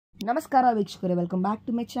ನಮಸ್ಕಾರ ವೀಕ್ಷಕರೇ, welcome back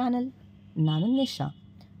to my channel. ನಾನು Nisha.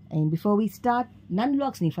 And before we start, ನನ್ನ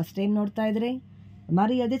ವ್ಲಾಗ್ಸ್ ನೀವು ಫಸ್ಟ್ ಟೈಮ್ ನೋಡ್ತಾ ಇದ್ರೆ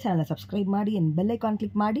ಮರೆಯದೇ ಚಾನಲ್ನ ಸಬ್ಸ್ಕ್ರೈಬ್ ಮಾಡಿ ಆ್ಯಂಡ್ ಬೆಲ್ ಐಕಾನ್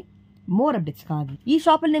ಕ್ಲಿಕ್ ಮಾಡಿ ಮೋರ್ ಅಪ್ಡೇಟ್ಸ್ಗಾಗಿ. ಈ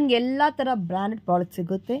ಶಾಪಲ್ಲಿ ನಿಮಗೆ ಎಲ್ಲ ಥರ ಬ್ರ್ಯಾಂಡೆಡ್ ಪ್ರಾಡಕ್ಟ್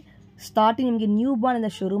ಸಿಗುತ್ತೆ. ಸ್ಟಾರ್ಟಿಂಗ್ ನಿಮಗೆ ನ್ಯೂ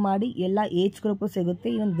ಬಾರ್ನಿಂದ ಶುರು ಮಾಡಿ ಎಲ್ಲ ಏಜ್ ಗ್ರೂಪು ಸಿಗುತ್ತೆ,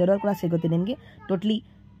 ಇವನ್ ದೊಡ್ಡವ್ರು ಕೂಡ ಸಿಗುತ್ತೆ. ನಿಮಗೆ ಟೋಟ್ಲಿ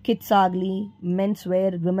ಕಿಡ್ಸ್ ಆಗಲಿ, ಮೆನ್ಸ್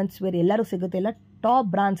ವೇರ್, ವಿಮೆನ್ಸ್ ವೇರ್ ಎಲ್ಲರೂ ಸಿಗುತ್ತೆ. ಎಲ್ಲ ಟಾಪ್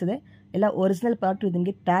ಬ್ರ್ಯಾಂಡ್ಸ್ ಇದೆ, ಎಲ್ಲ ಒರಿಜಿನಲ್ ಪ್ರಾಡಕ್ಟ್.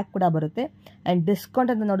 ನಿಮಗೆ ಟ್ಯಾಗ್ ಕೂಡ ಬರುತ್ತೆ. ಆ್ಯಂಡ್ ಡಿಸ್ಕೌಂಟ್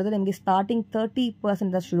ಅಂತ ನೋಡಿದ್ರೆ ನಿಮಗೆ ಸ್ಟಾರ್ಟಿಂಗ್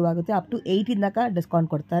 30% ಶುರುವಾಗುತ್ತೆ, ಅಪ್ ಟು 80 ತನಕ ಡಿಸ್ಕೌಂಟ್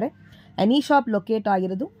ಕೊಡ್ತಾರೆ. ಆ್ಯಂಡ್ ಈ ಶಾಪ್ ಲೊಕೇಟ್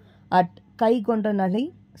ಆಗಿರೋದು ಅಟ್ ಕೈಗೊಂಡ್ರನಹಳ್ಳಿ,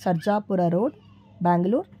 ಸರ್ಜಾಪುರ ರೋಡ್,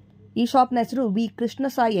 ಬ್ಯಾಂಗ್ಳೂರ್. ಈ ಶಾಪ್ನ ಹೆಸರು ವಿ ಕೃಷ್ಣ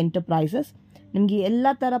ಸಾಯಿ ಎಂಟರ್ಪ್ರೈಸಸ್. ನಿಮಗೆ ಎಲ್ಲ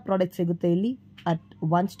ಥರ ಪ್ರಾಡಕ್ಟ್ ಸಿಗುತ್ತೆ ಇಲ್ಲಿ at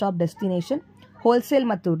one stop destination. Wholesale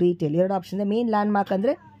ಮತ್ತು ರೀಟೇಲ್ ಎರಡು ಆಪ್ಷನ್ ಇದೆ. ಮೇನ್ ಲ್ಯಾಂಡ್ ಮಾರ್ಕ್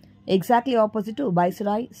ಅಂದರೆ ಎಕ್ಸಾಕ್ಟ್ಲಿ ಆಪೋಸಿಟು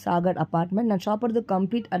ವೈಸ್ರಾಯ್ ಸಾಗರ್ ಅಪಾರ್ಟ್ಮೆಂಟ್. ನಾನು ಶಾಪರ್ದು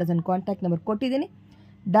complete address and contact number ಕೊಟ್ಟಿದ್ದೀನಿ.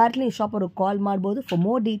 ಡೈರೆಕ್ಟ್ಲಿ ಈ ಶಾಪ್ ಅವ್ರಿಗೆ ಕಾಲ್ ಮಾಡ್ಬೋದು ಫಾರ್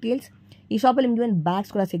ಮೋರ್ ಡೀಟೇಲ್ಸ್. ಈ ಶಾಪಲ್ಲಿ ನಿಮ್ಗೆ ಏನು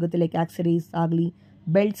ಬ್ಯಾಗ್ಸ್ ಕೂಡ ಸಿಗುತ್ತೆ, ಲೈಕ್ ಆಕ್ಸರೀಸ್ ಆಗಲಿ,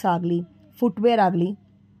 ಬೆಲ್ಟ್ಸ್ ಆಗಲಿ, ಫುಟ್ವೇರ್ ಆಗಲಿ,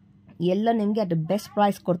 ಎಲ್ಲ ನಿಮಗೆ ಅಟ್ ಬೆಸ್ಟ್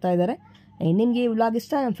ಪ್ರೈಸ್ ಕೊಡ್ತಾ ಇದ್ದಾರೆ. ನಿಮಗೆ ಈ ವ್ಲಾಗ್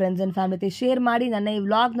ಇಷ್ಟ ನಮ್ಮ ಫ್ರೆಂಡ್ಸ್ ಆ್ಯಂಡ್ ಫ್ಯಾಮಿಲಿ ಜೊತೆ ಶೇರ್ ಮಾಡಿ. ನನ್ನ ಈ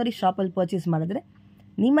ವ್ಲಾಗ್ ನೋಡಿ ಶಾಪಲ್ಲಿ ಪರ್ಚೇಸ್ ಮಾಡಿದ್ರೆ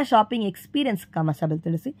ನಿಮ್ಮ ಶಾಪಿಂಗ್ ಎಕ್ಸ್ಪೀರಿಯನ್ಸ್ ಕಮೆಂಟ್ಸಲ್ಲಿ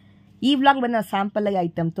ತಿಳಿಸಿ. ಈ ವ್ಲಾಗ್ ಬಂದು ನಾವು ಸ್ಯಾಂಪಲ್ಲಾಗಿ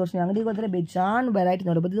ಐಟಮ್ ತೋರಿಸಿ. ಅಂಗಡಿಗೆ ಹೋದರೆ ಬೇಜಾನ್ ವೆರೈಟಿ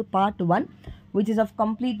ನೋಡ್ಬೋದು. ಇದು part 1 which is of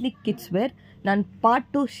completely kids wear. ನಾನು ಪಾರ್ಟ್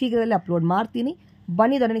 2 ಶೀಘ್ರದಲ್ಲೇ ಅಪ್ಲೋಡ್ ಮಾಡ್ತೀನಿ.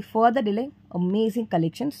 ಬನ್ನಿ ನನಗೆ ಫರ್ದರ್ ಡಿಲೇ ಅಮೇಸಿಂಗ್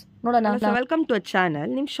ಕಲೆಕ್ಷನ್ಸ್ ನೋಡೋಣ. Welcome to a channel.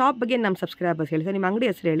 ನಿಮ್ಮ ಶಾಪ್ ಬಗ್ಗೆ ನಮ್ಮ ಸಬ್ಸ್ಕ್ರೈಬರ್ಸ್ ಹೇಳಿ ಸರ್. ನಿಮ್ಮ ಅಂಗಡಿ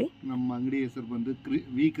ಹೆಸರು ಹೇಳಿ. ನಮ್ಮ ಅಂಗಡಿ ಹೆಸರು ಬಂದು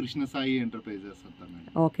ವಿ ಕೃಷ್ಣ ಸಾಯಿ ಎಂಟರ್ಪ್ರೈಸಸ್ ಅಂತ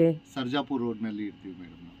ಮೇಡಮ್. ಓಕೆ. ಸರ್ಜಾಪುರ್ ರೋಡ್ ನಲ್ಲಿ ಇರ್ತೀವಿ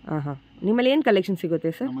ಮೇಡಮ್. ನಿಮ್ಮಲ್ಲಿ ಏನು ಕಲೆಕ್ಷನ್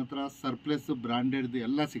ಸಿಗುತ್ತೆ ಸರ್? ನಮ್ಮ ಹತ್ರ ಸರ್ಪ್ಲಸ್ ಬ್ರಾಂಡೆಡ್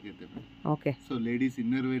ಎಲ್ಲ ಸಿಗುತ್ತೆ madam. Okay. So ladies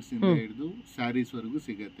inner wares ಇಂದ ಹಿಡಿದು ಸ್ಯಾರೀಸ್ ವರೆಗೂ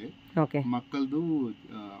ಸಿಗುತ್ತೆ. ಓಕೆ. ಮಕ್ಕಳದು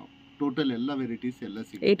ಟೋಟಲ್ ಎಲ್ಲ ವೆರೈಟೀಸ್ ಎಲ್ಲ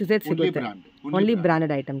ಸಿಗುತ್ತೆ. A to Z ಸಿಗುತ್ತೆ. ಓನ್ಲಿ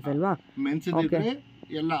ಬ್ರಾಂಡೆಡ್ ಐಟಮ್ಸ್ ಅಲ್ವಾ? ಮೆನ್ಸ್ ಇದ್ರೆ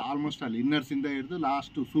ಎಲ್ಲ ಆಲ್ಮೋಸ್ಟ್ ಅಲ್ಲಿ ಇನ್ನರ್ಸ್ ಇಂದ ಹಿಡಿದು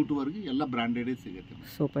ಲಾಸ್ಟ್ ಸೂಟ್ ವರೆಗೂ ಎಲ್ಲ ಬ್ರಾಂಡೆಡ್ ಸಿಗುತ್ತೆ.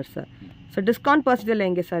 Super sir. So discount percentage ಎಲ್ಲ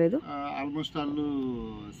ಹೆಂಗೆ ಸರ್ ಇದು? ಆಲ್ಮೋಸ್ಟ್ ಅಲ್ಲೂ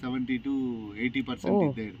 70 to 80%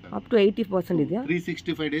 ಇದೆ ಇರ್ತದೆ. ಅಪ್ ಟು 80% ಇದೆಯಾ?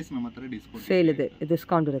 365 ಡೇಸ್ ನಮ್ಮ ಹತ್ರ ಡಿಸ್ಕೌಂಟ್ ಸೇಲ್ ಇದೆ,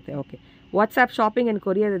 ಡಿಸ್ಕೌಂಟ್ ಇರುತ್ತೆ. Okay. WhatsApp shopping and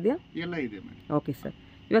courier ಇದೆಯಾ? ಎಲ್ಲ ಇದೆ ಮೇಡಮ್. Okay sir.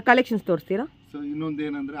 ಇವಾಗ collections ತೋರಿಸ್ತೀರಾ? So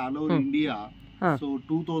ಇನ್ನೊಂದೇನಂದ್ರೆ all over India so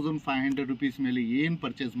 2500 rupees ಮೇಲೆ ಏನ್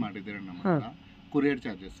ಪರ್ಚೇಸ್ ಮಾಡಿದ್ರೆ ನಮ್ಮ ಹತ್ರ ಕೊರಿಯರ್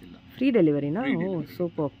ಚಾರ್ಜಸ್ ಇಲ್ಲ, free ಡೆಲಿವರಿನಾ? O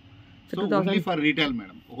super. So only for retail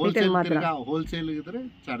madam. Wholesale ಇದ್ರೆ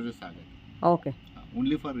ಚಾರ್ಜಸ್ ಆಗುತ್ತೆ. Okay.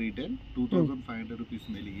 Only for retail 2500 rupees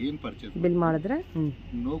ಮೇಲೆ ಏನ್ ಪರ್ಚೇಸ್ ಬಿಲ್ ಮಾಡಿದ್ರೆ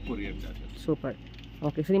no courier charges. Super.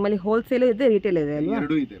 Okay. So ನಿಮ್ಮಲ್ಲಿ ಹೋಲ್ಸೇಲ್ ಇದೆ, ರಿಟೇಲ್ ಇದೆ ಅಲ್ವಾ?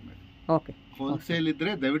 ಎರಡೂ ಇದೆ ಮೇಡಮ್. ಓಕೆ. ಹೋಲ್ಸೇಲ್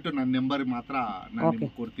ಇದ್ರೆ ದಯವಿಟ್ಟು ನನ್ನ ನಂಬರ್ ಮಾತ್ರ ನಾನು ನಿಮಗೆ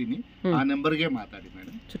ಕೊಡ್ತೀನಿ, ಆ ನಂಬರ್ಗೆ ಮಾತಾಡಿ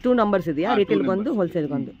ಮೇಡಮ್. ಸೊ 2 ನಂಬರ್ಸ್ ಇದೆಯಾ? ರಿಟೇಲ್ ಒಂದು, ಹೋಲ್ಸೇಲ್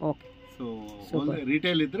ಒಂದು. ಓಕೆ. ಸೊ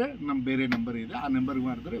ರಿಟೇಲ್ ಇದ್ರೆ ನಮ್ಮ ಬೇರೆ ನಂಬರ್ ಇದೆ, ಆ ನಂಬರ್ಗೆ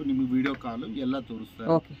ಮಾಡಿದ್ರೆ ನಿಮಗೆ ವಿಡಿಯೋ ಕಾಲ್ ಎಲ್ಲ ತೋರಿಸ್ತಾರೆ.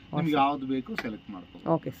 ನಿಮ್ಗೆ ಯಾವ್ದು ಬೇಕು ಸೆಲೆಕ್ಟ್ ಮಾಡ್ಕೊಂಡು.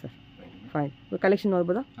 Okay sir, fine. Collection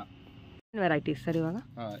ನೋಡ್ಬೋದಾ? Varieties sir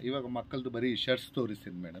ಇವಾಗ ಮಕ್ಕಳದು ಬರೀ ಶರ್ಟ್ಸ್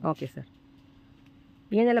ತೋರಿಸ್ತೀನಿ ಮೇಡಮ್. Okay sir.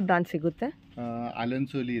 ಏನೆಲ್ಲ ಬ್ರಾಂಡ್ ಸಿಗುತ್ತೆ?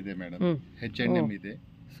 ಅಲನ್ಸೋಲಿ ಇದೆ ಮೇಡಮ್, H&M ಇದೆ.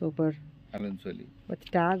 ಸೂಪರ್. ಅಲನ್ಸೋಲಿ ವಿತ್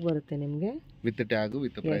ಟ್ಯಾಗ್ ಬರುತ್ತೆ ನಿಮಗೆ. ವಿತ್ ಟ್ಯಾಗ್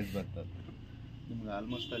ವಿತ್ ಪ್ರೈಸ್ ಬರ್ತದೆ ನಿಮ್ಗೆ.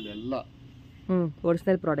 ಆಲ್ಮೋಸ್ಟ್ ಅಲ್ಲಿ ಎಲ್ಲ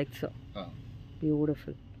ಒರಿಜಿನಲ್ ಪ್ರಾಡಕ್ಟ್ಸ್.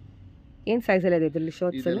 ಬ್ಯೂಟಿಫುಲ್. ಏನು ಸೈಜ್ ಎಲ್ಲ ಇದೆ ಇದರಲ್ಲಿ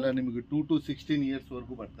ಶರ್ಟ್ಸ್? ಇದೆಲ್ಲ ನಿಮಗೆ 2 to 16 ಇಯರ್ಸ್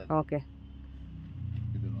ವರೆಗೂ ಬರ್ತದೆ. ಓಕೆ.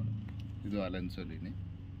 ಇದು ನೋಡಿ, ಇದು ಅಲನ್ಸೋಲಿನೇ.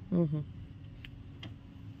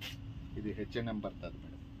 ಇದು H&M ಬರ್ತದೆ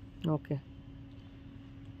ಮೇಡಮ್. ಓಕೆ.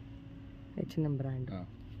 H&M brand.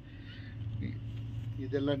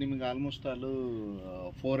 ಇದೆಲ್ಲ ನಿಮಗೆ ಆಲ್ಮೋಸ್ಟ್ ಅಲ್ಲೂ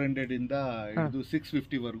 400 ಇಂದ ಇದು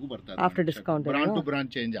 650 ವರೆಗೂ ಬರ್ತದೆ. After discount brand to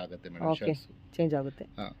brand change ಆಗುತ್ತೆ ಮೇಡಮ್. ಓಕೆ, ಚೇಂಜ್ ಆಗುತ್ತೆ.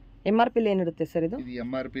 MRP ಏನಿರುತ್ತೆ ಸರ್ ಇದು? ಇದು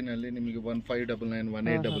MRP ನಲ್ಲಿ ನಿಮಗೆ 1599,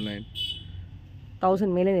 1899,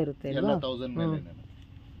 1000 ಮೇಲೆ ಇರುತ್ತೆ ಎಲ್ಲ 1000 ಮೇಲೆ.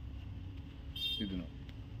 ಇದು ನೋಡಿ,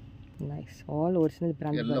 ನೈಸ್. ಆಲ್ ಒರಿಜಿನಲ್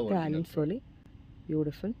ಬ್ರಾಂಡ್ ಬರುತ್ತೆ. ಅಲನ್ಸೋಲಿ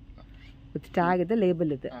ಬ್ಯೂಟಿಫುಲ್. ವಿತ್ ಟ್ಯಾಗ್ ಇದೆ,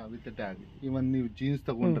 ಲೇಬಲ್ ಇದೆ. With tag. ಇವನ್ ನೀವು ಜೀನ್ಸ್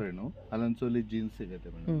ತಗೊಂಡ್ರೇನು ಅಲನ್ಸೋಲಿ ಜೀನ್ಸ್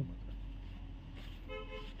ಸಿಗುತ್ತೆ ಮೇಡಮ್.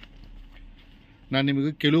 ನಾನು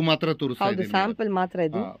ನಿಮಗೆ ಕೆಲವು ಮಾತ್ರ ತೋರಿಸ್ತಾ ಇದ್ದೀನಿ, ಸ್ಯಾಂಪಲ್ ಮಾತ್ರ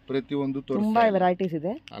ಇದು. ಪ್ರತಿಯೊಂದು ತುಂಬಾ ವೆರೈಟೀಸ್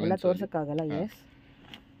ಇದೆ, ಎಲ್ಲ ತೋರ್ಸಕ್ಕಾಗಲ್ಲ. ಎಸ್,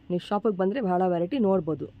 ನೀವು ಶಾಪಿಗೆ ಬಂದರೆ ಬಹಳ ವೆರೈಟಿ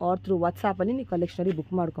ನೋಡ್ಬೋದು. ಆರ್ ಥ್ರೂ ವಾಟ್ಸಾಪಲ್ಲಿ ನೀವು ಕಲೆಕ್ಷನರಿ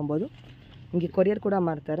ಬುಕ್ ಮಾಡ್ಕೊಬೋದು. ನಿಮಗೆ ಕೊರಿಯರ್ ಕೂಡ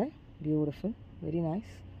ಮಾಡ್ತಾರೆ. Beautiful, very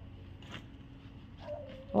nice.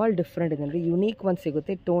 All different ಇದೆ ಅಂದರೆ ಯುನೀಕ್ ಒಂದು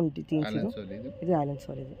ಸಿಗುತ್ತೆ. ಟೋನ್ ಜೀನ್ಸ್ ಇದು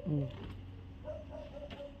ಅಲನ್ಸೋಲಿ ಇದೆ.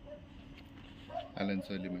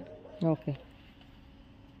 ಅಲನ್ಸೋಲಿ ಮೇಡಮ್. ಓಕೆ.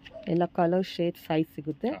 ಎಲ್ಲ ಕಲರ್, ಶೇಡ್, ಸೈಜ್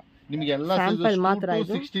ಸಿಗುತ್ತೆ. ನಿಮಗೆ ಎಲ್ಲ ಸ್ಯಾಂಪಲ್ ಮಾತ್ರ.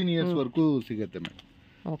 ಇದು 16 ಇಯರ್ಸ್ ವರೆಗೂ ಸಿಗುತ್ತೆ ಮೇಡಮ್.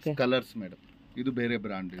 ಓಕೆ. ಕಲರ್ಸ್ ಮೇಡಮ್, ಇದು ಬೇರೆ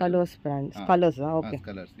brand. Colours brand. Colours. Okay.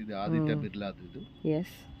 Colours ಇದು ಆದಿತ್ಯ ಬಿರ್ಲಾದು ಇದು.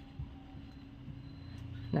 ಎಸ್.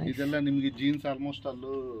 ಇದೆಲ್ಲ ನಿಮಗೆ ಜೀನ್ಸ್ ಆಲ್ಮೋಸ್ಟ್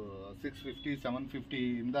ಅಲ್ಲೂ 650, 750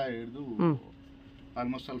 ಇಂದ ಹಿಡಿದು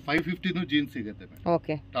ಆಲ್ಮೋಸ್ಟ್ ಅಲ್ಲಿ 550 ಜೀನ್ಸ್ ಸಿಗುತ್ತೆ ಮೇಡಮ್.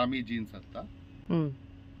 ಓಕೆ. ಟಾಮಿ ಜೀನ್ಸ್ ಅಂತ.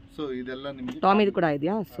 ಸೊ ಇದೆಲ್ಲ ನಿಮಗೆ ಟಾಮಿದು ಕೂಡ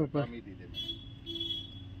ಇದೆಯಾ? ಸೂಪರ್. ಟಾಮಿದು ಇದೆ.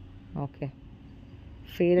 ಓಕೆ.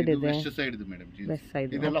 ಫೇಡೆಡ್ ಇದು ಇದೆ. West side madam jeans. West side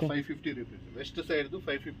ಇದೆಲ್ಲ 550 ರೂಪೀಸ್. ವೆಸ್ಟ್ ಸೈಡ್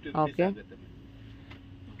 550 ರೂಪೀಸ್ ಆಗುತ್ತೆ.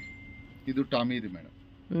 ಇದು ಟಾಮಿ ಇದೆ ಮೇಡಮ್.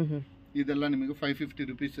 ಇದೆಲ್ಲ ನಿಮಗೆ 550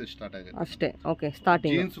 ರೂಪೀಸ್ ಸ್ಟಾರ್ಟ್ ಆಗುತ್ತೆ ಅಷ್ಟೇ. ಓಕೆ,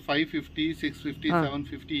 ಸ್ಟಾರ್ಟಿಂಗ್ ಜೀನ್ಸ್ 550, 650,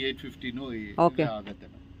 750, 850 ನೋ ಆಗುತ್ತೆ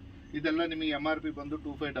ಮೇಡಮ್. ಇದೆಲ್ಲ ನಿಮಗೆ MRP ಬಂದು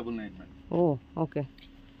 2599 ಮೇಡಮ್. ಓ ಓಕೆ,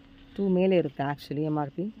 2 ಮೇಲೆ ಇರುತ್ತೆ ಆ್ಯಕ್ಚುಲಿ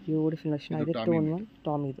MRP. ಬ್ಯೂಟಿಫುಲ್ ಚೆನ್ನಾಗಿದೆ. 2-in-1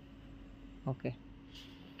 ಟಾಮಿ ಇದು. Okay,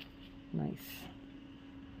 nice.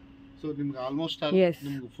 ಸೊ ನಿಮ್ಗೆ ಆಲ್ಮೋಸ್ಟ್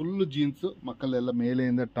ನಿಮ್ಗೆ ಫುಲ್ ಜೀನ್ಸ್ ಮಕ್ಕಳೆಲ್ಲ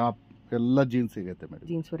ಮೇಲೆಯಿಂದ ಟಾಪ್ ಎಲ್ಲ ಜೀನ್ಸ್ ಸಿಗುತ್ತೆ madam.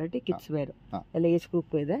 Jeans variety, kids wear ಎಲ್ಲ ಏಜ್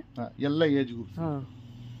ಗ್ರೂಪ್ ಇದೆ. ಎಲ್ಲ ಏಜ್ ಗ್ರೂಪ್.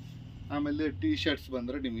 ಆಮೇಲೆ ಟೀ ಶರ್ಟ್ಸ್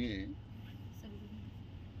ಬಂದ್ರೆ ನಿಮಗೆ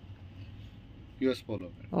US polo.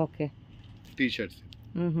 Okay, T shirts.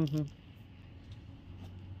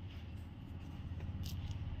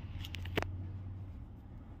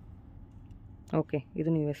 Okay, ಇದು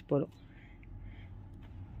US ಪೋಲೋ.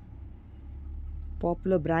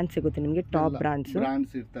 ಪಾಪ್ಯುಲರ್ ಬ್ರ್ಯಾಂಡ್ ಸಿಗುತ್ತೆ ನಿಮಗೆ, ಟಾಪ್ ಬ್ರ್ಯಾಂಡ್ಸ್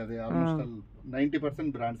ಇರ್ತದೆ. Almost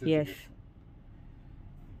 90% brands. ಎಸ್.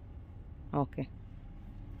 ಓಕೆ,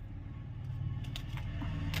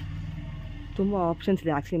 ತುಂಬ ಆಪ್ಷನ್ಸ್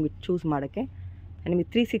ಇದೆ ಆ್ಯಕ್ಚುಲಿ ನಿಮಗೆ ಚೂಸ್ ಮಾಡೋಕ್ಕೆ. ನಿಮಗೆ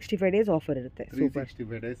 365 ಡೇಸ್ ಆಫರ್ ಇರುತ್ತೆ. Super.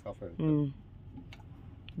 365 days offer.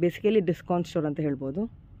 Basically discount store ಅಂತ ಹೇಳ್ಬೋದು.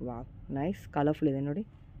 Wow, nice. ಕಲರ್ಫುಲ್ ಇದೆ ನೋಡಿ.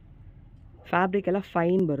 ಫ್ಯಾಬ್ರಿಕ್ ಎಲ್ಲ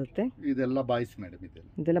ಫೈನ್ ಬರುತ್ತೆ. ಇದೆಲ್ಲ ಬಾಯ್ಸ್ ಮೇಡಮ್.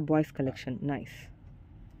 ಇದೆಲ್ಲ ಬಾಯ್ಸ್ ಕಲೆಕ್ಷನ್. ನೈಸ್.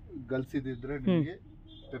 ಗರ್ಲ್ಸ್ ಇದ್ದಿದ್ರೆ ನಿಮಗೆ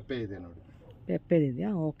ಪೆಪ್ಪೆ ಇದೆ ನೋಡಿ. ಪೆಪ್ಪೆ ಇದೆಯಾ?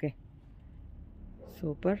 Okay,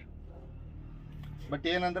 super. ಬಟ್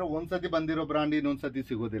ಏನಂದ್ರೆ ಒಂದ್ಸತಿ ಬಂದಿರೋ ಬ್ರಾಂಡ್ ಇನ್ನೊಂದ್ಸತಿ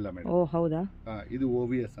ಸಿಗೋದಿಲ್ಲ ಮೇಡಮ್. ಓ ಹೌದಾ? ಇದು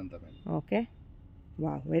OVS ಅಂತ madam. Okay,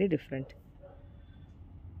 wow, very different.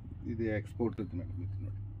 ಇದು ಎಕ್ಸ್ಪೋರ್ಟ್ ಮೇಡಮ್. ಇದು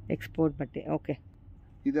ನೋಡಿ, ಎಕ್ಸ್ಪೋರ್ಟ್ ಬಟ್ಟೆ. ಓಕೆ,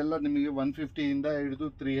 ಇದೆಲ್ಲ ನಿಮಗೆ 150 ಇಂದ ಹಿಡಿದು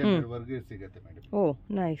 300 ವರೆಗೆ ಸಿಗುತ್ತೆ madam. O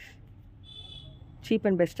nice. Cheap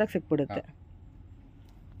and ಬೆಸ್ಟಾಗಿ ಸಿಕ್ಬಿಡುತ್ತೆ.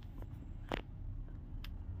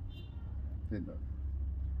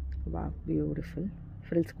 Wow, beautiful.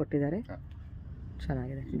 ಫ್ರಿಲ್ಸ್ ಕೊಟ್ಟಿದ್ದಾರೆ,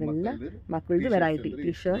 ಚೆನ್ನಾಗಿದೆ. ಇದೆಲ್ಲ ಮಕ್ಕಳದು variety.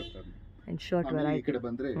 T shirt and shirt variety. ಈ ಕಡೆ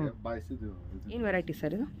ಬಂದ್ರೆ ಬಾಯ್ಸ್ ಏನು ವೆರೈಟಿ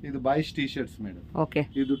ಸರ್ ಇದು? ಇದು boys T shirts madam. Okay,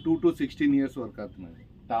 ಇದು 2 to 16 ಇಯರ್ಸ್ ವರ್ಕ್ ಆಗುತ್ತೆ madam.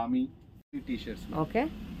 Tommy T shirts. Okay,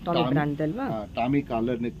 Tommy brand ಅಲ್ವಾ? Tommy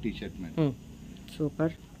collar neck T shirt madam.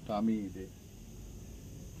 Super. Tommy ಇದೆ.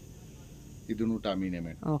 ಇದನ್ನು ಟಾಮಿನೇ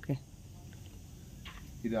ಮೇಡಮ್. ಓಕೆ,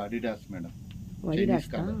 ಇದು Adidas madam.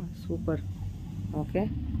 Adidas. Super. Okay,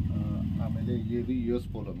 ಆಮೇಲೆ ಇದು US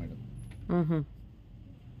polo madam.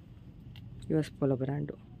 US polo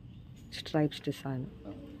brand. Stripes design.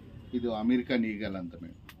 ಇದು American eagle ಅಂತ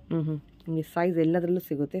madam. ನಿಮಗೆ size ಎಲ್ಲದರಲ್ಲೂ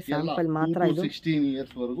ಸಿಗುತ್ತೆ. ಸ್ಯಾಂಪಲ್ ಮಾತ್ರ. ಇದು 16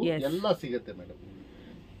 ಇಯರ್ಸ್ ವರೆಗೂ ಎಲ್ಲ ಸಿಗುತ್ತೆ madam.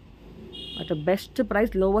 At best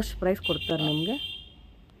price, lowest price ಕೊಡ್ತಾರೆ ನಿಮಗೆ.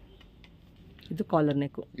 ಇದು collar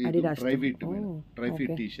neck Adidas. Dry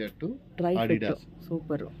fit T shirt Adidas.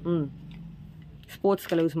 Super.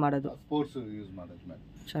 ಸ್ಪೋರ್ಟ್ಸ್ಗೆಲ್ಲ use ಮಾಡೋದು. ಸ್ಪೋರ್ಟ್ಸ್ ಯೂಸ್ ಮಾಡೋದು ಮೇಡಮ್.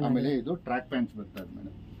 ಆಮೇಲೆ ಇದು ಟ್ರ್ಯಾಕ್ ಪ್ಯಾಂಟ್ಸ್ ಬರ್ತದೆ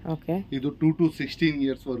ಮೇಡಮ್. ಓಕೆ, ಇದು 2 to 16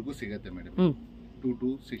 ಇಯರ್ಸ್ ವರೆಗೂ ಸಿಗುತ್ತೆ ಮೇಡಮ್. 2 to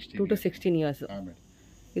 16 years.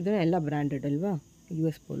 ಇದು ಎಲ್ಲ ಬ್ರ್ಯಾಂಡೆಡ್ ಅಲ್ವಾ?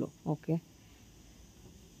 US polo. Okay,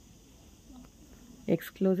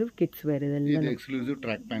 exclusive kids wear ಇದೆಲ್ಲ. ಇದು exclusive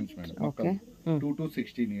track pants madam. Okay, 2 to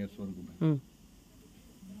 16 years ವರೆಗೂ.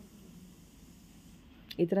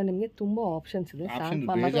 ಈ ಥರ ನಿಮಗೆ ತುಂಬ ಆಪ್ಷನ್ಸ್ ಇದೆ.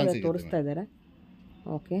 ಸ್ಯಾಂಪಲ್ ಮಾತ್ರ ತೋರಿಸ್ತಾ ಇದ್ದಾರೆ.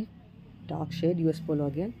 Okay, dark shade US polo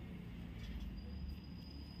again.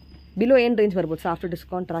 Below ಏನು ರೇಂಜ್ ಬರ್ಬೋದು sir after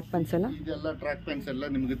discount? Track pants ಎಲ್ಲ ಇದೆಲ್ಲ ಟ್ರ್ಯಾಕ್ ಪ್ಯಾಂಟ್ಸ್ ಎಲ್ಲ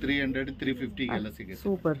ನಿಮಗೆ 300 350 ಎಲ್ಲ ಸಿಗುತ್ತೆ.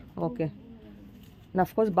 ಸೂಪರ್. ಓಕೆ,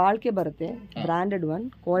 ಅಫ್ಕೋರ್ಸ್ ಬಾಳ್ಕೆ ಬರುತ್ತೆ. ಬ್ರ್ಯಾಂಡೆಡ್ ಒನ್,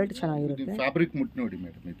 ಕ್ವಾಲಿಟಿ ಚೆನ್ನಾಗಿರುತ್ತೆ. ಫ್ಯಾಬ್ರಿಕ್ ಮುಟ್ಟು ನೋಡಿ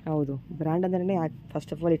ಮೇಡಮ್. ಹೌದು, ಬ್ರ್ಯಾಂಡ್ ಅಂದ್ರೆ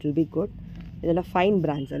first of all it will be good. ಇದೆಲ್ಲ ಫೈನ್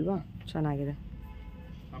ಬ್ರ್ಯಾಂಡ್ಸ್ ಅಲ್ವಾ? ಚೆನ್ನಾಗಿದೆ.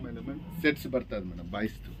 ಆಮೇಲೆ ಸೆಟ್ಸ್ ಬರ್ತದೆ ಮೇಡಮ್.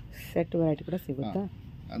 ಬಾಯ್ಸ್ ಸೆಟ್ ವೆರೈಟಿ ಕೂಡ ಸಿಗುತ್ತಾ?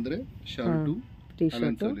 ಅಂದ್ರೆ ಶರ್ಟು, ಟಿ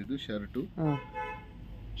ಶರ್ಟ್, ಇದು ಶರ್ಟು,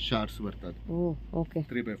 ಶಾರ್ಟ್ಸ್ ಬರ್ತದೆ. ಓ ಓಕೆ,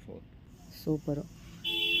 3x4. ಸೂಪರ್.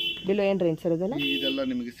 ಬಿಲೋ ಏನು ರೇಂಜ್ ಸರ್ ಇದೆಲ್ಲ? ಇದೆಲ್ಲ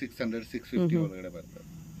ನಿಮಗೆ 600 650 ಒಳಗಡೆ ಬರ್ತದೆ.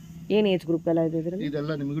 ಏನು ಏಜ್ ಗ್ರೂಪ್ ಎಲ್ಲ ಇದೆ ಇದರಲ್ಲಿ?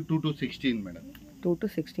 ಇದೆಲ್ಲ ನಿಮಗೆ 2 to 16 ಮೇಡಮ್. 2 to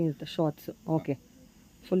 16 ಇರುತ್ತೆ. ಶಾರ್ಟ್ಸ್. ಓಕೆ,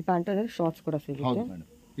 ಫುಲ್ ಪ್ಯಾಂಟ್ ಅಂದರೆ ಶಾರ್ಟ್ಸ್ ಕೂಡ ಸಿಗುತ್ತೆ. ಹೌದು ಮೇಡಮ್.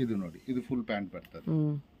 ಇದು ನೋಡಿ, ಇದು ಫುಲ್ ಪ್ಯಾಂಟ್ ಬರ್ತದೆ.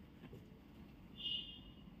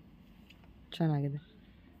 ಚೆನ್ನಾಗಿದೆ.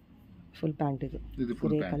 ಫುಲ್ ಪ್ಯಾಂಟ್ ಇದು. ಇದು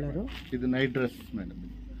ಫುಲ್ ಕಲರು. ಇದು ನೈಟ್ ಡ್ರೆಸ್ ಮೇಡಮ್.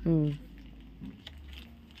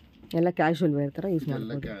 ಎಲ್ಲ ಕ್ಯಾಶುವಲ್ ವೇರ್ ಥರ ಯೂಸ್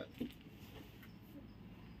ಮಾಡ್ಬೋದು.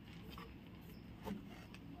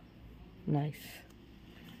 ನೈಸ್.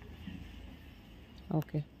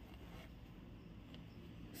 ಓಕೆ,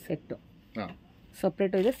 ಸೆಟ್ಟು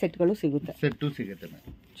ಸಪ್ರೇಟು ಇದೆ, ಸೆಟ್ಗಳು ಸಿಗುತ್ತೆ. ಸೆಟ್ಟು ಸಿಗುತ್ತೆ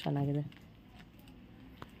ಮೇಡಮ್. ಚೆನ್ನಾಗಿದೆ.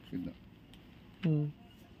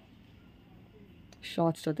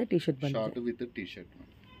 ಶಾರ್ಟ್ಸ್ ಜೊತೆ ಟಿ ಶರ್ಟ್ ಬಂದಿದೆ. Short with T shirt.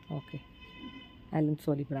 Okay, Alan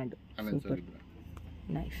Solih brand. Super,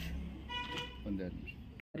 nice. ಒಂದೇ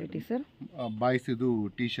ವೆರೈಟಿ ಸರ್. ಬಾಯ್ಸ್ ಇದು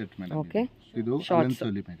ಟಿ ಶರ್ಟ್ ಮೇಡಮ್. ಓಕೆ, ಇದು Alan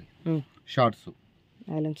Solih madam. Shorts,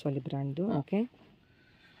 Alan Solih brand. Okay,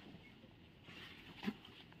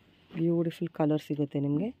 beautiful colour ಸಿಗುತ್ತೆ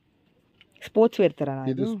ನಿಮಗೆ. ಸ್ಪೋರ್ಟ್ಸ್ ವೇರ್ ಥರ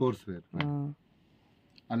ಇದು ಸ್ಪೋರ್ಟ್ಸ್ ವೇರ್.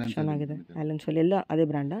 ಚೆನ್ನಾಗಿದೆ. ಅಲನ್ ಸೋಲಿ ಎಲ್ಲ ಅದೇ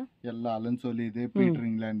ಬ್ರ್ಯಾಂಡಾ? ಎಲ್ಲ ಅಲನ್ ಸೋಲಿ ಇದೆ, ಪೀಟರ್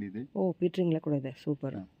ಇಂಗ್ಲೆಂಡ್ ಇದೆ. ಓ, ಪೀಟರ್ ಇಂಗ್ಲೆಂಡ್ ಕೂಡ ಇದೆ.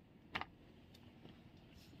 ಸೂಪರ್.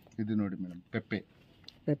 ಇದು ನೋಡಿ ಮೇಡಮ್, ಪೆಪ್ಪೆ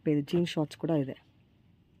ಇದು ಜೀನ್ ಶಾರ್ಟ್ಸ್ ಕೂಡ ಇದೆ.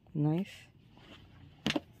 ನೈಸ್.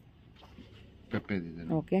 ಪೆಪ್ಪೆ ಇದೆ.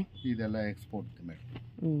 ಓಕೆ, ಇದೆಲ್ಲ ಎಕ್ಸ್ಪೋರ್ಟ್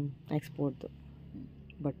ಮೇಡಮ್. ಎಕ್ಸ್ಪೋರ್ಟ್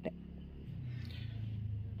ಬಟ್ಟೆ.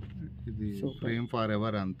 ಇದು ಫ್ರೇಮ್ ಫಾರ್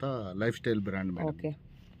ಎವರ್ ಅಂತ life style brand madam. Okay,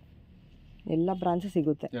 ಎಲ್ಲ ಬ್ರಾಂಚ್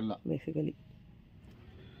ಸಿಗುತ್ತೆ ಎಲ್ಲ ಬೇಸಿಕಲಿ.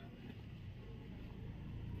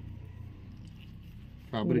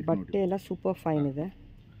 ಬಟ್ಟೆ ಎಲ್ಲ ಸೂಪರ್ ಫೈನ್ ಇದೆ.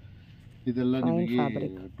 ಇದೆಲ್ಲ ನಿಮಗೆ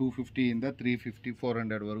 250 ಇಂದ 350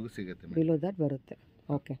 400 ವರೆಗೂ ಸಿಗುತ್ತೆ. ಬಿಲೋ ದಟ್ ಬರುತ್ತೆ.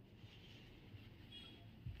 ಓಕೆ,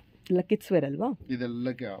 ಇಲ್ಲ ಕಿಡ್ಸ್ ವೇರ್ ಅಲ್ವಾ? ಇದೆಲ್ಲ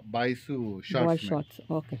ಬಾಯ್ಸ್ ಶಾರ್ಟ್ಸ್.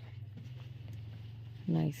 Okay,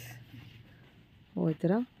 nice. ಓ, ಈ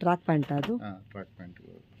ಥರ ಟ್ರ್ಯಾಕ್ ಪ್ಯಾಂಟ್. ಅದು ಟ್ರ್ಯಾಕ್ ಪ್ಯಾಂಟ್.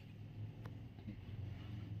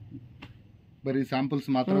 ಬರೀ ಸ್ಯಾಂಪಲ್ಸ್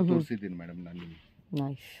ಮಾತ್ರ ತೋರಿಸಿದ್ದೀನಿ ಮೇಡಮ್ ನಾನು.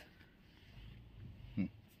 ನೈಸ್.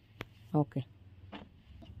 ಓಕೆ,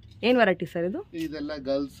 ಏನು ವೆರೈಟಿ ಸರ್ ಇದು? ಇದೆಲ್ಲ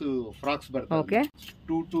ಗರ್ಲ್ಸ್ ಫ್ರಾಕ್ಸ್ ಬರ್ತದೆ. ಓಕೆ,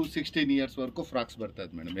 2 to 16 ಇಯರ್ಸ್ ವರೆಗೂ ಫ್ರಾಕ್ಸ್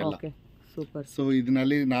ಬರ್ತದೆ ಮೇಡಮ್ ಎಲ್ಲ. Okay, super. ಸೊ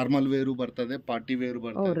ಇದರಲ್ಲಿ ನಾರ್ಮಲ್ ವೇರು ಬರ್ತದೆ, ಪಾರ್ಟಿ ವೇರ್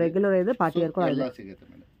ಬರ್ತದೆ, ರೆಗ್ಯುಲರ್ ಇದೆ, ಪಾರ್ಟಿ ವೇರ್ ಕೂಡ ಎಲ್ಲ ಸಿಗುತ್ತೆ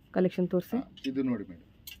ಮೇಡಮ್. ಕಲೆಕ್ಷನ್ ತೋರಿಸಿ. ಇದು ನೋಡಿ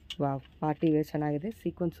ಮೇಡಮ್, ವಾವ್, ಪಾರ್ಟಿ ವೇರ್ ಚೆನ್ನಾಗಿದೆ.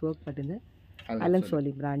 Sequence work ಪಟ್ಟಿದೆ. Alan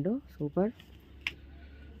Solih brand. Super.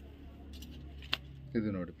 ಇದು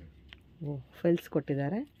ನೋಡಿ ಮೇಡಮ್, ಓ, ಫ್ರಿಲ್ಸ್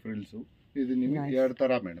ಕೊಟ್ಟಿದ್ದಾರೆ. ಫ್ರಿಲ್ಸ್ ಇದು ನಿಮಗೆ ಎರಡು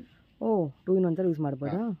ತರ ಮೇಡಮ್. ಓ, 2 in 1 ತರ ಯೂಸ್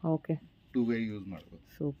ಮಾಡ್ಬೋದಾ? ಓಕೆ, 2 ವೇ ಯೂಸ್ ಮಾಡ್ಬೋದು.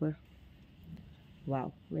 ಸೂಪರ್.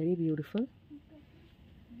 Wow, very beautiful.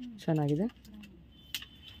 ಚೆನ್ನಾಗಿದೆ.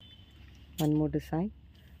 One more design.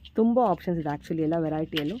 ತುಂಬ ಆಪ್ಷನ್ಸ್ ಇದೆ ಆ್ಯಕ್ಚುಲಿ, ಎಲ್ಲ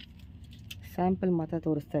ವೆರೈಟಿಯಲ್ಲೂ. ಸ್ಯಾಂಪಲ್ ಮಾತ್ರ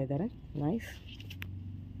ತೋರಿಸ್ತಾ ಇದ್ದಾರೆ. Nice.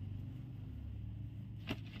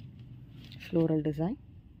 Floral design.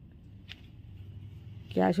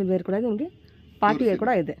 Casual wear ಕೂಡ ಇದೆ ನಿಮಗೆ, ಪಾರ್ಟಿ ವೇರ್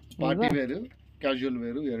ಕೂಡ ಇದೆ. ಪಾರ್ಟಿ ವೇರ್, ಕ್ಯಾಶುವಲ್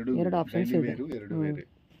ವೇರ್ ಎರಡು ಆಪ್ಷನ್ಸ್ ಇದೆ.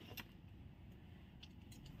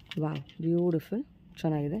 Wow, beautiful.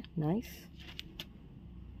 ಚೆನ್ನಾಗಿದೆ. ನೈಸ್.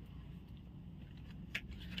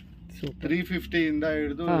 350 ಇಂದ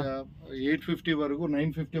ಹಿಡಿದು 850 ವರೆಗೂ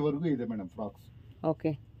 950 ವರೆಗೂ ಇದೆ ಮೇಡಮ್ ಫ್ರಾಕ್ಸ್.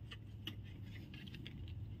 ಓಕೆ,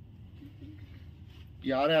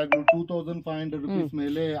 ಯಾರೇ ಆಗಲಿ 2500 ರೂಪೀಸ್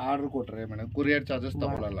ಮೇಲೆ ಆರ್ಡರ್ ಕೊಟ್ರೆ ಮೇಡಮ್ ಕೊರಿಯರ್ ಚಾರ್ಜಸ್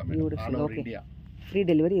ತಗೊಳ್ಳಲ್ಲ madam. All over India free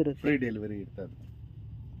delivery ಇರುತ್ತೆ. ಫ್ರೀ ಡೆಲಿವರಿ ಇರ್ತದೆ.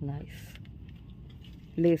 ನೈಸ್.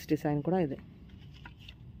 ಲೇಸ್ ಡಿಸೈನ್ ಕೂಡ ಇದೆ.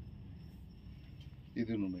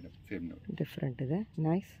 ಇದನ್ನು ಮೇಡಮ್ ಸೇಮ್ ನೋಡಿ, ಡಿಫ್ರೆಂಟ್ ಇದೆ.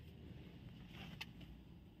 ನೈಸ್.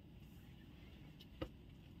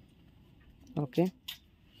 ಓಕೆ,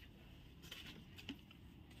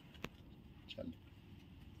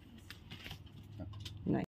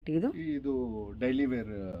 ಇದು ಡೈಲಿ ವೇರ್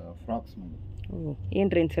ಫ್ರಾಕ್ಸ್ ಮೇಡಮ್. ಏನು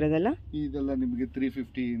ರೇಂಜ್ ಸರ್ ಇದೆಲ್ಲ? ಇದೆಲ್ಲ ನಿಮಗೆ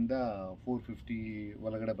 350 ಇಂದ 450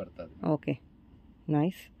 ಒಳಗಡೆ ಬರ್ತದೆ. Okay,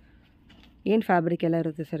 nice. ಏನು ಫ್ಯಾಬ್ರಿಕ್ ಎಲ್ಲ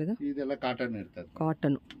ಇರುತ್ತೆ ಸರ್ ಇದು? ಇದೆಲ್ಲ ಕಾಟನ್ ಇರ್ತದೆ.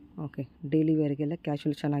 ಕಾಟನ್. ಓಕೆ, ಡೈಲಿ ವೇರ್ಗೆಲ್ಲ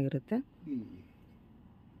ಕ್ಯಾಶುವಲ್ ಚೆನ್ನಾಗಿರುತ್ತೆ.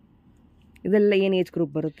 ಇದೆಲ್ಲ ಏನು ಏಜ್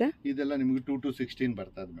ಗ್ರೂಪ್ ಬರುತ್ತೆ? ಇದೆಲ್ಲ ನಿಮಗೆ 2 to 16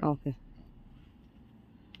 ಬರ್ತದೆ. ಓಕೆ.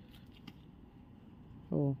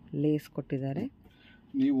 ಓ, ಲೇಸ್ ಕೊಟ್ಟಿದ್ದಾರೆ.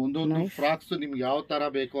 ನೀವು ಒಂದೊಂದು ಫ್ರಾಕ್ಸ್ ನಿಮ್ಗೆ ಯಾವ ತರ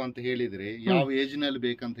ಬೇಕು ಅಂತ ಹೇಳಿದ್ರೆ, ಯಾವ ಏಜ್ ನಲ್ಲಿ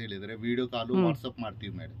ಬೇಕಂತ ಹೇಳಿದ್ರೆ ವಿಡಿಯೋ ಕಾಲ್ ವಾಟ್ಸ್ಆಪ್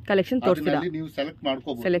ಮಾಡ್ತೀವಿ ಮೇಡಮ್. ಕಲೆಕ್ಷನ್ ತೋರಿಸ್ತೀರಾ? ನೀವು ಸೆಲೆಕ್ಟ್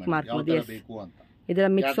ಮಾಡ್ಕೋಬಹುದು ಯಾವ ತರ ಬೇಕು ಅಂತ. ಇದರ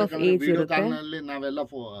ಮಿಕ್ಸ್ ಆಫ್ ಏಜ್ ಇರುತ್ತೆ. ನಾವೆಲ್ಲ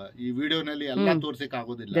ಈ ವಿಡಿಯೋನಲ್ಲಿ ಎಲ್ಲ ತೋರಿಸಕ್ಕೆ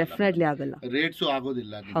ಆಗೋದಿಲ್ಲ, ಡೆಫಿನೆಟ್ಲಿ ಆಗಲ್ಲ, ರೇಟ್ಸ್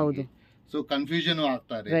ಆಗೋದಿಲ್ಲ. ಹೌದು. ಸೊ ಕನ್ಫ್ಯೂಷನ್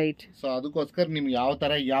ಆಗ್ತಾರೆ. ರೈಟ್. ಸೊ ಅದಕ್ಕೋಸ್ಕರ ನಿಮ್ಗೆ ಯಾವ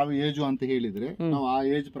ತರ ಯಾವ ಏಜ್ ಅಂತ ಹೇಳಿದ್ರೆ ನಾವು ಆ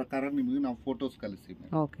ಏಜ್ ಪ್ರಕಾರ ನಿಮಗೆ ನಾವು ಫೋಟೋಸ್ ಕಳಿಸ್ತೀವಿ.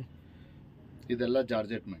 ಓಕೆ. ಇದೆಲ್ಲ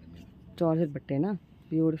georgette madam. Georgette ಬಟ್ಟೆನಾ?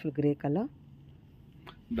 Beautiful grey colour,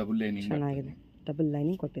 double lining ಚೆನ್ನಾಗಿದೆ. ಡಬಲ್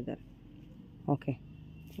ಲೈನಿಂಗ್ ಕೊಟ್ಟಿದ್ದಾರೆ. Okay,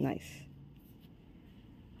 nice.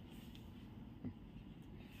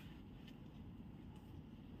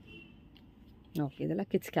 ಓಕೆ, ಇದೆಲ್ಲ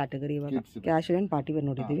ಕಿಡ್ಸ್ ಕ್ಯಾಟಗರಿ. ಇವಾಗ ಕ್ಯಾಶುವಲ್ ಅಂಡ್ ಪಾರ್ಟಿ ವೇರ್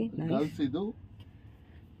ನೋಡಿದ್ದೀವಿ. ಗರ್ಲ್ಸ್ ಇದು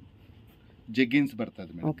ಜೆಗ್ಗಿನ್ಸ್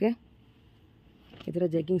ಬರ್ತದೆ ಮೇಡಮ್. ಓಕೆ, ಇದರ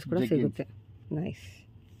ಜೆಗ್ಗಿನ್ಸ್ ಕೂಡ ಸಿಗುತ್ತೆ. ನೈಸ್.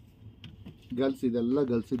 ಗರ್ಲ್ಸ್ ಇದೆಲ್ಲ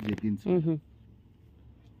ಗರ್ಲ್ಸ್ ಜೆಗ್ಗಿನ್ಸ್.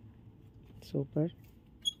 ಸೂಪರ್.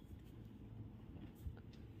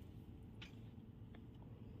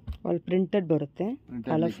 ಆಲ್ ಪ್ರಿಂಟೆಡ್ ಬರುತ್ತೆ,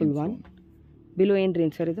 ಕಲರ್ಫುಲ್ ಒನ್. ಬಿಲೋ ಏನು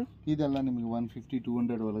ರೇಂಜ್ ಸರ್ ಇದು? ಇದೆಲ್ಲ ನಿಮಗೆ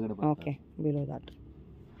 150-200 ಒಳಗಡೆ ಬರುತ್ತೆ. ಓಕೆ, ಬಿಲೋ ದಾಟ್.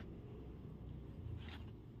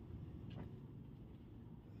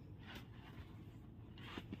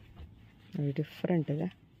 ಡಿಫ್ರೆಂಟ್ ಇದೆ.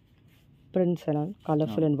 ಪ್ರಿಂಟ್ಸ್ ಎಲ್ಲ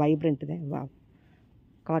ಕಲರ್ಫುಲ್ ಆ್ಯಂಡ್ ವೈಬ್ರೆಂಟ್ ಇದೆ. ವಾವ್,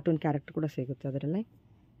 ಕಾರ್ಟೂನ್ ಕ್ಯಾರೆಕ್ಟರ್ ಕೂಡ ಸಿಗುತ್ತೆ ಅದರಲ್ಲಿ.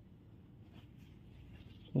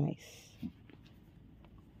 ನೈಸ್.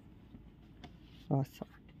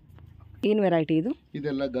 ಆಸಮ್. ಏನು ವೆರೈಟಿ ಇದು?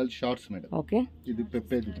 ಇದೆಲ್ಲ ಗರ್ಲ್ಸ್ ಶಾರ್ಟ್ಸ್ ಮೇಡಮ್. ಓಕೆ. ಇದು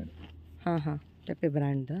ಪೆಪ್ಪೆದು ಮೇಡಮ್. ಹಾಂ, ಪೆಪ್ಪೆ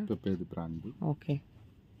ಬ್ರ್ಯಾಂಡ್. ಪೆಪ್ಪೆದು ಬ್ರ್ಯಾಂಡ್. ಓಕೆ.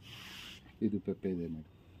 ಇದು ಪೆಪ್ಪೆ ಇದೆ ಮೇಡಮ್.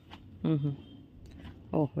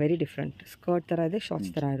 ಓಹ್ ವೆರಿ ಡಿಫ್ರೆಂಟ್. ಸ್ಕರ್ಟ್ ಥರ ಇದೆ,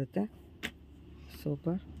 ಶಾರ್ಟ್ಸ್ ಥರ ಇರುತ್ತೆ.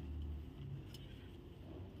 ಸೂಪರ್.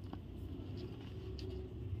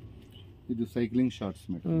 ಇದು ಸೈಕ್ಲಿಂಗ್ ಶಾರ್ಟ್ಸ್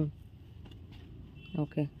ಮೇಡಮ್.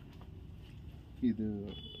 ಓಕೆ. ಇದು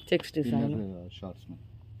ಚೆಕ್ಸ್ ಡಿಸೈನ್ ಶಾರ್ಟ್ಸ್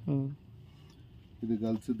ಮೇಡಮ್. ಇದು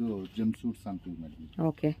ಗರ್ಲ್ಸ್ದು ಜಂಪ್ ಸೂಟ್ಸ್ ಅಂತೀವಿ ಮೇಡಮ್.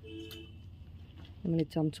 ಓಕೆ. ಆಮೇಲೆ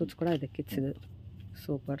ಜಂಪ್ ಸೂಟ್ಸ್ ಕೂಡ ಇದೆ ಕಿಡ್ಸ್ ಇದು.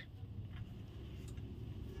 Super,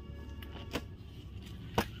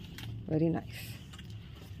 very nice.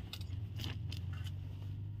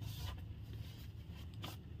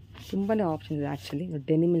 ತುಂಬಾ ಆಪ್ಷನ್ ಇದೆ ಆ್ಯಕ್ಚುಲಿ.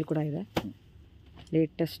 ಡೆನಿಮಲ್ಲಿ ಕೂಡ ಇದೆ,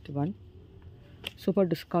 ಲೇಟೆಸ್ಟ್ ಒನ್. ಸೂಪರ್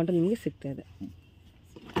ಡಿಸ್ಕೌಂಟ್ ನಿಮಗೆ ಸಿಗ್ತಾ ಇದೆ.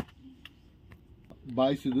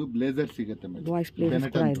 ಬಾಯ್ಸ್ ಇದು ಬ್ಲೇಸರ್ ಸಿಗುತ್ತೆ ಮೇಡಮ್. ಬಾಯ್ಸ್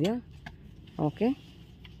ಬ್ಲೇಸರ್ ಕೂಡ ಇದೆಯಾ? ಓಕೆ.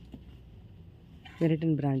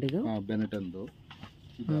 ಬೆನೆಟನ್ ಬ್ರ್ಯಾಂಡ್ ಇದು. ಬೆನೆಟನ್ದು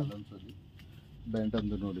ಇದು ಅಲನ್ಸಲ್ಲಿ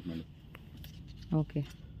ಬೆನೆಟನ್ದು ನೋಡಿ ಮೇಡಮ್. ಓಕೆ.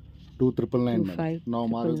 2999 ಮೇಡಮ್. ನಾವು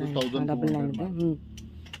ಮಾರೋದು 1299.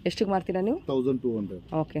 ಎಷ್ಟಿಗೆ ಮಾರ್ತೀರಾ ನೀವು? 1200.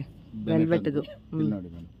 ಓಕೆ. ವೆಲ್ವೆಟ್ ಇದು ಇಲ್ಲಿ ನೋಡಿ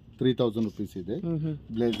ಮೇಡಮ್, 3000 ರೂಪೀಸ್ ಇದೆ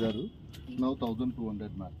ಬ್ಲೇಸರು. ನಾವು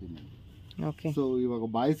 1200 ಮಾಡ್ತೀವಿ. ಓಕೆ. ಸೊ ಇವಾಗ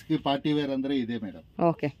ಬಾಯ್ಸ್ಗೆ ಪಾರ್ಟಿ ವೇರ್ ಅಂದರೆ ಇದೆ ಮೇಡಮ್.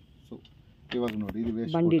 ಓಕೆ. ಸೊ ಇವಾಗ ನೋಡಿ ಇದು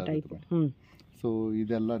ವೇಸ್ಟ್ ಬಂಡಿ ಟೈಪ್. ಸೊ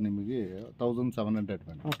ಇದೆಲ್ಲ ನಿಮಗೆ 1700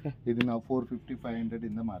 ಮೇಡಮ್. ಓಕೆ. ಇದು ನಾವು 450-500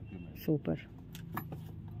 ಇಂದ ಮಾರ್ತೀವಿ ಮೇಡಮ್. ಸೂಪರ್.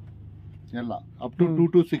 ಎಲ್ಲ ಅಪ್ ಟು 2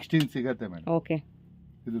 to 16 ಸಿಗತ್ತೆ ಮೇಡಮ್. ಓಕೆ.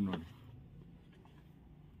 ಇದು ನೋಡಿ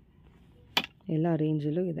ಎಲ್ಲ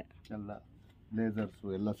ರೇಂಜಲ್ಲೂ ಇದೆ. ಎಲ್ಲ ಬ್ಲೇಸರ್ಸ್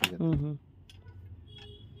ಎಲ್ಲ ಸಿಗುತ್ತೆ.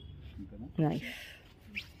 ನೈಸ್.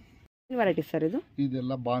 ವೆರೈಟಿ ಸರ್ ಇದು?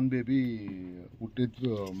 ಇದೆಲ್ಲ ಬಾರ್ನ್ ಬೇಬಿ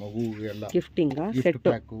ಹುಟ್ಟಿದ ಮಗು ಎಲ್ಲ ಗಿಫ್ಟಿಂಗ್ ಸೆಟ್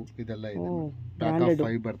ಪ್ಯಾಕ್ ಇದೆಲ್ಲ ಇದೆ. ಪ್ಯಾಕ್ ಆಫ್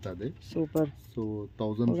 5 ಬರ್ತದೆ. ಸೂಪರ್. So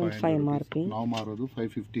 1500 marking. ನಾವು ಮಾರೋದು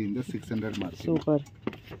 550 ಇಂದ 600 ಮಾರ್ಕಿಂಗ್. ಸೂಪರ್.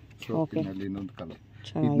 ಸೊ ಇದರಲ್ಲಿ ಇನ್ನೊಂದು ಕಲರ್.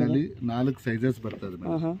 ಇದರಲ್ಲಿ 4 ಸೈಜಸ್ ಬರ್ತದೆ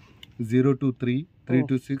madam. 0 to 3, 3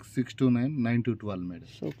 to 6, 6 to 9, 9 to 12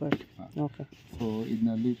 madam. Super. Okay. So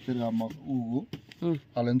ಇದರಲ್ಲಿ ಹೂವು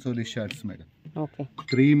ಅಲೆನ್ಸೋಲಿ ಶರ್ಟ್ಸ್ ಮೇಡಮ್. ಓಕೆ.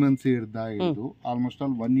 3 months ಹಿಡಿದು ಆಲ್ಮೋಸ್ಟ್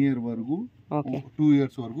ಆಲ್ 1 year ವರೆಗೂ, 2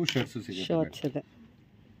 years ವರೆಗೂ ಶರ್ಟ್ಸ್ ಸಿಗುತ್ತೆ. ಶರ್ಟ್ಸ್ ಇದೆ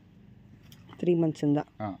 3 months ಇಂದ.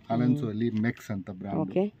 ಅಲೆನ್ಸೋಲಿ ಮೆಕ್ಸ್ ಅಂತ ಬ್ರ್ಯಾಂಡ್.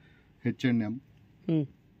 ಓಕೆ. H&M.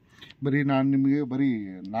 ಬರೀ ನಾನು ನಿಮಗೆ ಬರೀ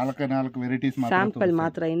 4 ವೆರೈಟೀಸ್ ಸ್ಯಾಂಪಲ್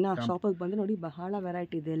ಮಾತ್ರ. ಇನ್ನು ಶಾಪಿಗೆ ಬಂದು ನೋಡಿ ಬಹಳ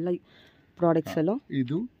ವೆರೈಟಿ ಇದೆ ಎಲ್ಲ ಪ್ರಾಡಕ್ಟ್ಸ್ ಅಲ್ಲೂ.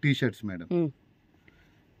 ಇದು T shirts madam.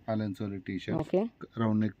 ಅಲೆನ್ಸೋಲಿ T shirts. Okay.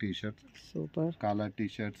 Round neck T shirts. Super. Collar T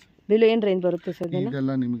shirts. Bill ಏನು ರೇಂಜ್ ಬರುತ್ತೆ ಸರ್?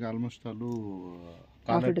 ಇದೆಲ್ಲ ನಿಮಗೆ ಆಲ್ಮೋಸ್ಟ್ ಅಲ್ಲೂ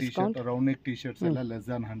collar T shirt, round neck T shirts ಎಲ್ಲ ಲೆಸ್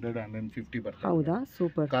ದನ್ 100-150 ಬರ್ತದೆ. ಹೌದಾ?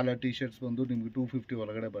 ಸೂಪರ್. ಕಾಲರ್ ಟೀ ಶರ್ಟ್ಸ್ ಬಂದು ನಿಮಗೆ 250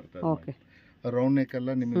 ಒಳಗಡೆ ಬರ್ತದೆ. ಓಕೆ. ರೌಂಡ್ ನೆಕ್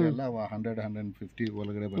ಎಲ್ಲ ನಿಮಗೆಲ್ಲ 100-150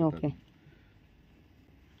 ಒಳಗಡೆ ಬರ್ತದೆ.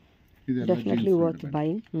 Definitely worth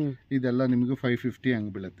buying. ಇದೆಲ್ಲ ನಿಮಗೆ 550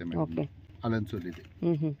 ಹಂಗೆ ಬೀಳುತ್ತೆ ಮೇಡಮ್. ಓಕೆ. ಅಲೆನ್ಸೋಲ್ ಇದೆ.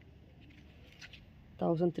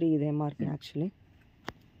 1003 ಇದೆ ಮಾರ್ಕ್ ಆ್ಯಕ್ಚುಲಿ.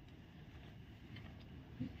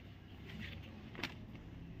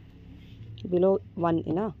 ಬಿಲೋ 1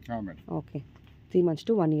 ಏನಾ? ಹಾಂ madam. Okay. 3 months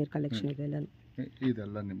to 1 year collection ಇದೆ ಎಲ್ಲ.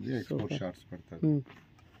 ಇದೆಲ್ಲ ನಿಮಗೆ ಎಕ್ಸ್ಪೋರ್ಟ್ ಶಾರ್ಟ್ಸ್ ಬರ್ತದೆ.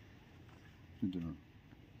 ಇದು ನೋಡಿ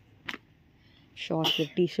ಶಾರ್ಟ್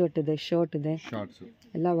ಟೀ ಶರ್ಟ್ ಇದೆ, ಶರ್ಟ್ ಇದೆ, ಶಾರ್ಟ್ಸ್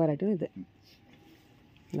ಎಲ್ಲ ವೆರೈಟಿನೂ ಇದೆ.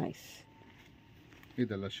 ನೈಸ್.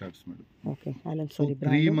 ಇದೆಲ್ಲ ಶಾರ್ಟ್ಸ್ ಮೇಡಮ್. ಓಕೆ. ಅಲೆನ್ಸೋಲಿ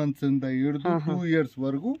 3 months ಇಂದ ಹಿಡಿದು 2 years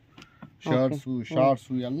ವರೆಗೂ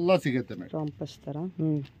ಶಾರ್ಟ್ಸು ಎಲ್ಲ ಸಿಗುತ್ತೆ ಮೇಡಮ್. ರಾಂಪಸ್ ಥರ.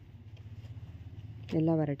 ಎಲ್ಲ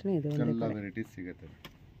ವೆರೈಟಿನೂ ಇದೆ. ಎಲ್ಲ ವೆರೈಟೀಸ್ ಸಿಗುತ್ತೆ.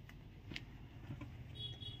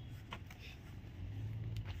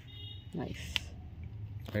 ನೈಸ್.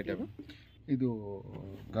 ಐಟಮ್ ಇದು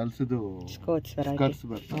ಗರ್ಲ್ಸ್ದು ಸ್ಕರ್ಟ್ಸ್ ಸ್ಕರ್ಟ್ಸ್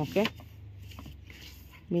ಬರ್ತದೆ. ಓಕೆ.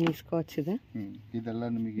 ಮಿನಿ ಸ್ಕರ್ಟ್ಸ್ ಇದೆ. ಇದೆಲ್ಲ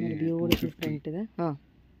ನಿಮಗೆ ಡಿಫ್ರೆಂಟ್ ಇದೆ.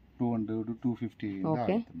 200-250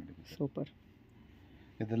 ಓಕೆ. ಸೂಪರ್.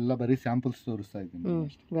 ಇದೆಲ್ಲ ಬರೀ ಸ್ಯಾಂಪಲ್ಸ್ ತೋರಿಸ್ತಾ ಇದ್ದೀನಿ.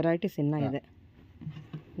 ವೆರೈಟೀಸ್ ಇನ್ನೂ ಇದೆ.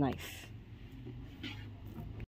 ನೈಸ್.